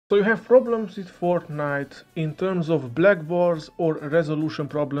So you have problems with Fortnite in terms of black bars or resolution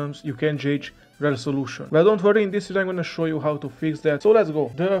problems, you can change resolution. Well, don't worry, in this video I'm going to show you how to fix that. So let's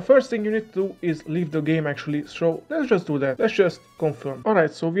go. The first thing you need to do is leave the game actually. So let's just do that. Let's just confirm.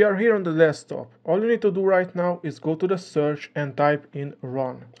 Alright, so we are here on the desktop. All you need to do right now is go to the search and type in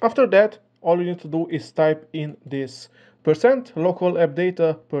run. After that, all you need to do is type in this %local app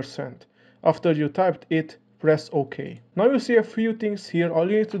data %. After you typed it, press OK. Now you see a few things here. All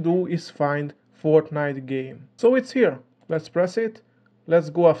you need to do is find Fortnite game. So it's here. Let's press it.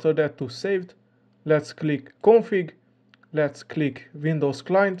 Let's go after that to saved. Let's click config. Let's click Windows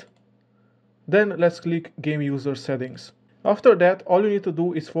client. Then let's click game user settings. After that, all you need to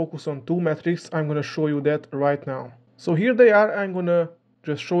do is focus on two metrics. I'm gonna show you that right now. So here they are. I'm gonna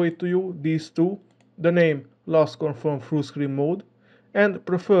just show it to you. These two. The name last confirmed full screen mode and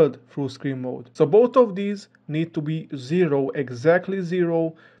preferred full screen mode. So both of these need to be 0, exactly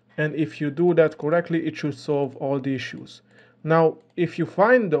 0, and if you do that correctly, it should solve all the issues. Now, if you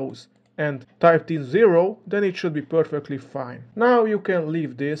find those and typed in 0, then it should be perfectly fine. Now you can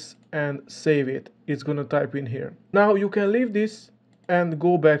leave this and save it. It's gonna type in here. Now you can leave this and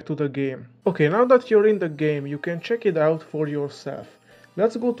go back to the game. Okay, now that you're in the game, you can check it out for yourself.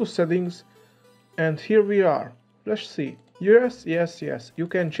 Let's go to settings, and here we are. Let's see. Yes, you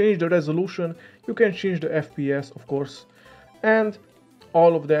can change the resolution, you can change the FPS, of course, and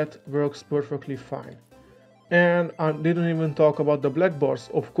all of that works perfectly fine. And I didn't even talk about the black bars.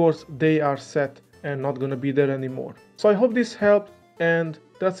 Of course, they are set and not gonna be there anymore. So I hope this helped, and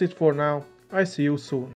that's it for now. I see you soon.